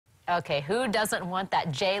Okay, who doesn't want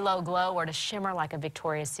that J-Lo glow or to shimmer like a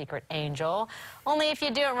Victoria's Secret angel? Only if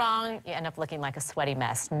you do it wrong, you end up looking like a sweaty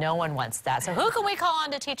mess. No one wants that. So who can we call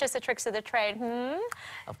on to teach us the tricks of the trade?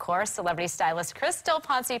 Of course, celebrity stylist Crystal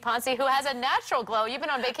Panci, who has a natural glow. You've been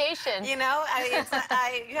on vacation. You know,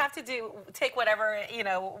 you have to take whatever,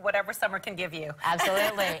 whatever summer can give you.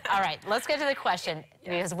 Absolutely. All right, let's get to the question,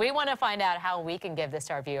 because we want to find out how we can give this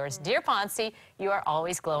to our viewers. Dear Panci, you are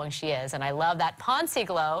always glowing. She is, and I love that Panci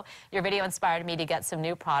glow. Your video inspired me to get some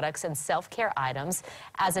new products and self-care items.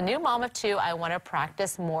 As a new mom of 2, I want to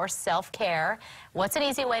practice more self-care. What's an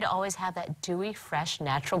easy way to always have that dewy, fresh,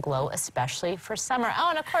 natural glow, especially for summer? Oh,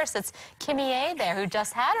 and of course, it's Kimmy A there, who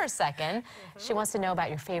just had her second. She wants to know about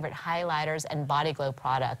your favorite highlighters and body glow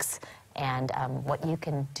products, and what you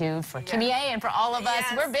can do for Kimmy A and for all of us.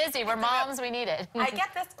 We're busy, we're moms, we need it. I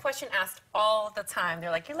get this question asked all the time.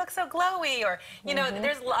 They're like, you look so glowy, or, you know,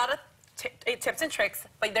 there's a lot of tips and tricks,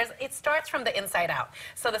 but it starts from the inside out.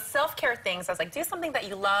 So the self-care things, I was like, do something that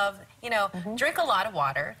you love, drink a lot of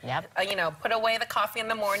water, put away the coffee in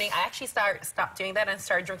the morning. I actually stopped doing that and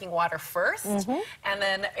started drinking water first, and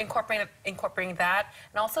then incorporating that,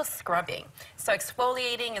 and also scrubbing. So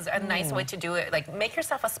exfoliating is a nice way to do it. Like, make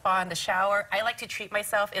yourself a spa in the shower. I like to treat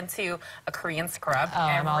myself into a Korean scrub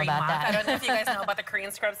every month. I don't know if you guys know about the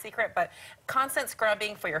Korean scrub secret, but constant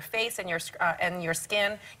scrubbing for your face and your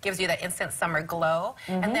skin gives you that instant summer glow.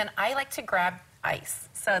 And then I like to grab ice.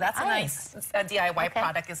 So that's a nice DIY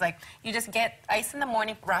product. Is like, you just get ice in the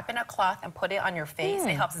morning, wrap in a cloth, and put it on your face. It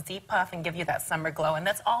helps depuff and give you that summer glow. And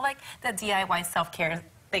that's all like the DIY self-care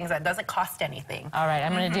things that doesn't cost anything. All right,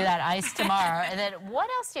 I'm going to do that ice tomorrow. And then what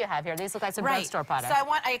else do you have here? These look like some drugstore products. So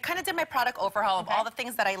I kind of did my product overhaul of all the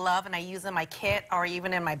things that I love and I use in my kit or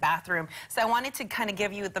even in my bathroom. So I wanted to kind of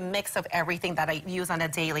give you the mix of everything that I use on a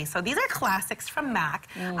daily. So these are classics from MAC.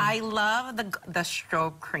 I love the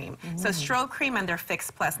strobe cream. So strobe cream and their Fix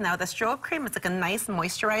Plus. Now the strobe cream is like a nice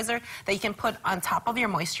moisturizer that you can put on top of your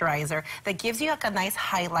moisturizer that gives you like a nice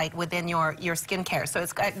highlight within your skincare. So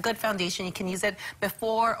it's got a good foundation. You can use it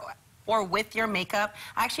before or with your makeup.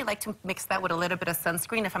 I actually like to mix that with a little bit of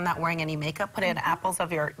sunscreen if I'm not wearing any makeup. Put it in apples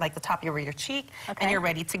of the top of your cheek, and you're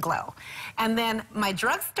ready to glow. And then my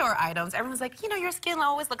drugstore items, everyone's like, your skin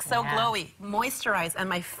always looks so glowy. Moisturize. And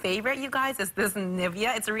my favorite, you guys, is this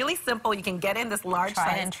Nivea. It's really simple. You can get in this large size.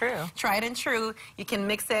 Tried and true. Tried and true. You can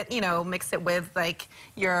mix it, mix it with like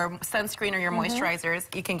your sunscreen or your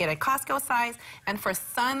moisturizers. You can get a Costco size. And for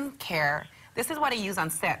sun care, this is what I use on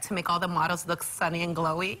set to make all the models look sunny and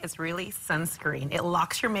glowy. It's really sunscreen. It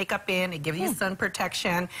locks your makeup in, it gives you sun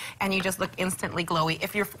protection, and you just look instantly glowy.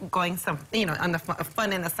 If you're going on the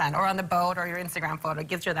fun in the sun or on the boat or your Instagram photo, it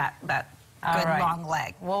gives you that good long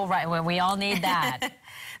leg. Well, well, we all need that.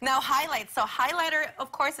 Now, highlights. So whiter,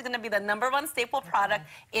 of course, is going to be the #1 staple product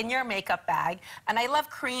in your makeup bag. And I love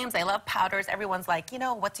creams. I love powders. Everyone's like,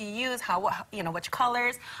 what do you use? Which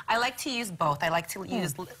colors? I like to use both. I like to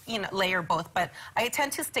use, layer both. But I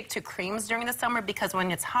tend to stick to creams during the summer because when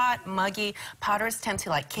it's hot, muggy, powders tend to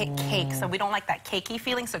like cake. So we don't like that cakey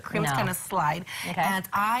feeling. So creams kind of slide. And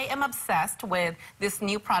I am obsessed with this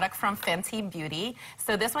new product from Fenty Beauty.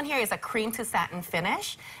 So this one here is a cream to satin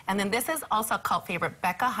finish. And then this is also a cult favorite,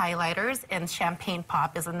 Becca highlighters, and Champagne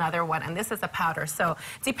Pop is another one, and this is a powder. So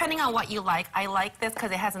depending on what you like, I like this because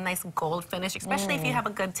it has a nice gold finish, especially if you have a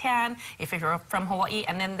good tan, if you're from Hawaii,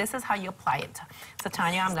 and then this is how you apply it. So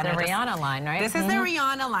Tanya, I'm going to... The Rihanna line, right? This is the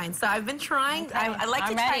Rihanna line. So I've been trying, I like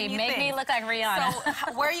to try new things. Make me look like Rihanna.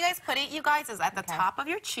 So where you guys put it, you guys, is at the top of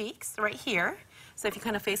your cheeks, right here. So if you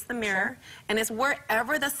kind of face the mirror, and it's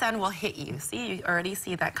wherever the sun will hit you. See, you already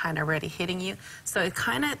see that kind of already hitting you. So it's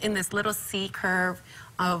kind of in this little C curve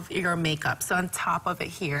of your makeup. So on top of it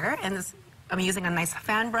here, and I'm using a nice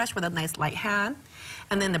fan brush with a nice light hand,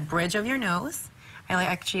 and then the bridge of your nose. I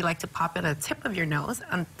actually like to pop it at the tip of your nose.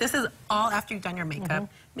 And this is all after you've done your makeup.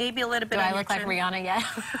 Maybe a little bit. Do I look like Rihanna yet?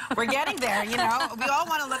 We're getting there, We all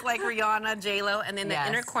want to look like Rihanna, J-Lo, and then the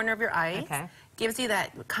inner corner of your eyes gives you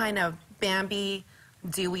that kind of Bambi,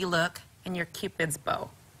 dewy look, and your Cupid's bow.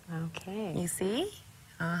 Okay. You see?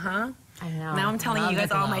 I know. Now I'm telling you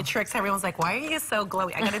guys all my tricks. Everyone's like, why are you so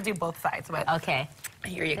glowy? I got to do both sides. But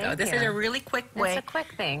here you go. This is a really quick way. It's a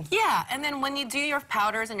quick thing. Yeah, and then when you do your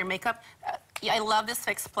powders and your makeup, I love this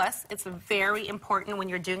Fix Plus. It's very important when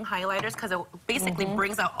you're doing highlighters because it basically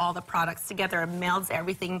brings out all the products together and melds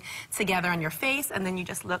everything together on your face, and then you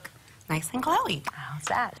just look nice and glowy. How's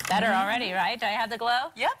that? Better already, right? Do I have the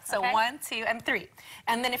glow? Yep. So 1, 2, and 3.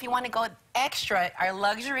 And then if you want to go extra are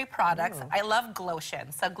luxury products. I love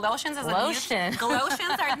Glotions. So Glotions is Glotion.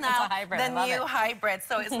 Glotions are now hybrid. the I love new it. hybrid.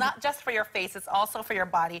 So it's not just for your face, it's also for your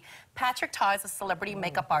body. Patrick Ta is a celebrity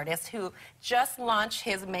makeup artist who just launched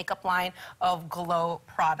his makeup line of glow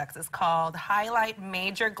products. It's called Highlight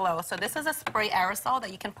Major Glow. So this is a spray aerosol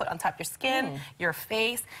that you can put on top of your skin, your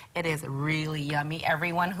face. It is really yummy.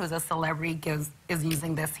 Everyone who's a celebrity is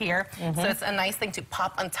using this here. So it's a nice thing to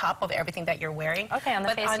pop on top of everything that you're wearing. Okay, on the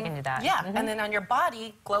face you can do that. Yeah, and then on your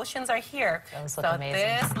body, Glotions are here. Those look so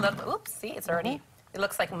amazing. oops, see, it's already, it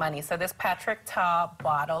looks like money. So this Patrick Ta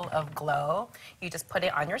bottle of Glow, you just put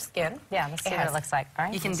it on your skin. Yeah, let's see what it looks like. All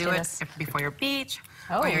right, You can let's do it this. before your beach,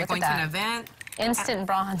 Oh, or you're look going at to an that. event. Instant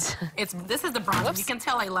bronze. This is the bronze. Whoops. You can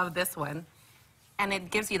tell I love this one. And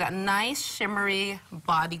it gives you that nice shimmery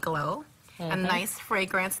body glow. A nice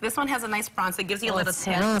fragrance. This one has a nice bronze. It gives you a little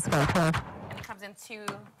tint. And it comes in two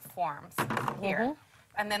forms here.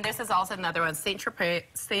 And then this is also another one, Saint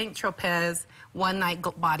Tropez One Night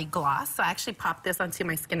Body Gloss. So I actually popped this onto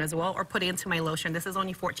my skin as well, or put it into my lotion. This is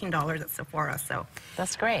only $14 at Sephora. So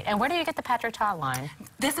That's great. And where do you get the Patrick Ta line?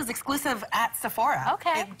 this is exclusive at Sephora.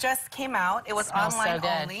 Okay. It just came out. It was Smells online so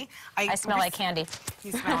good. only. I smell like candy.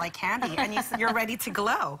 You smell like candy, and you're ready to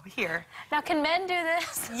glow here. Now, can men do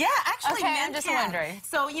this? Yeah, actually, Okay, men I'm just can. wondering.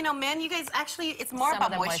 So, you know, men, you guys actually, it's more Some of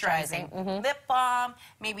about them moisturizing. Lip balm,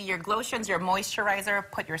 maybe your Glotions, your moisturizer,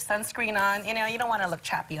 put your sunscreen on. You know, you don't want to look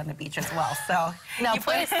chappy on the beach as well. So, No, you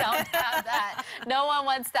put- please don't have that. No one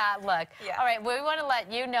wants that look. Yeah. All right, we want to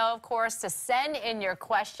let you know, of course, to send in your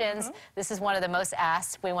questions. This is one of the most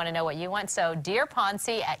asked. We want to know what you want. So, Dear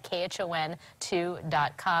Panci at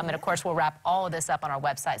khon2.com. And, of course, we'll wrap all of this up on our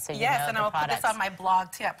website so you Yes, know and the I'll products. put this on my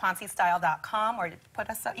blog too at poncystyle.com, or put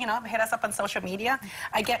us, you know, hit us up on social media.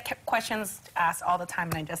 I get questions asked all the time,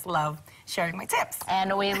 and I just love sharing my tips.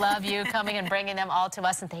 And we love you coming and bringing them all to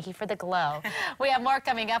us, and thank you for the glow. We have more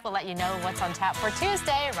coming up. We'll let you know what's on tap for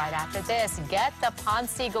Tuesday right after this. Get the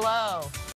Panci Glow.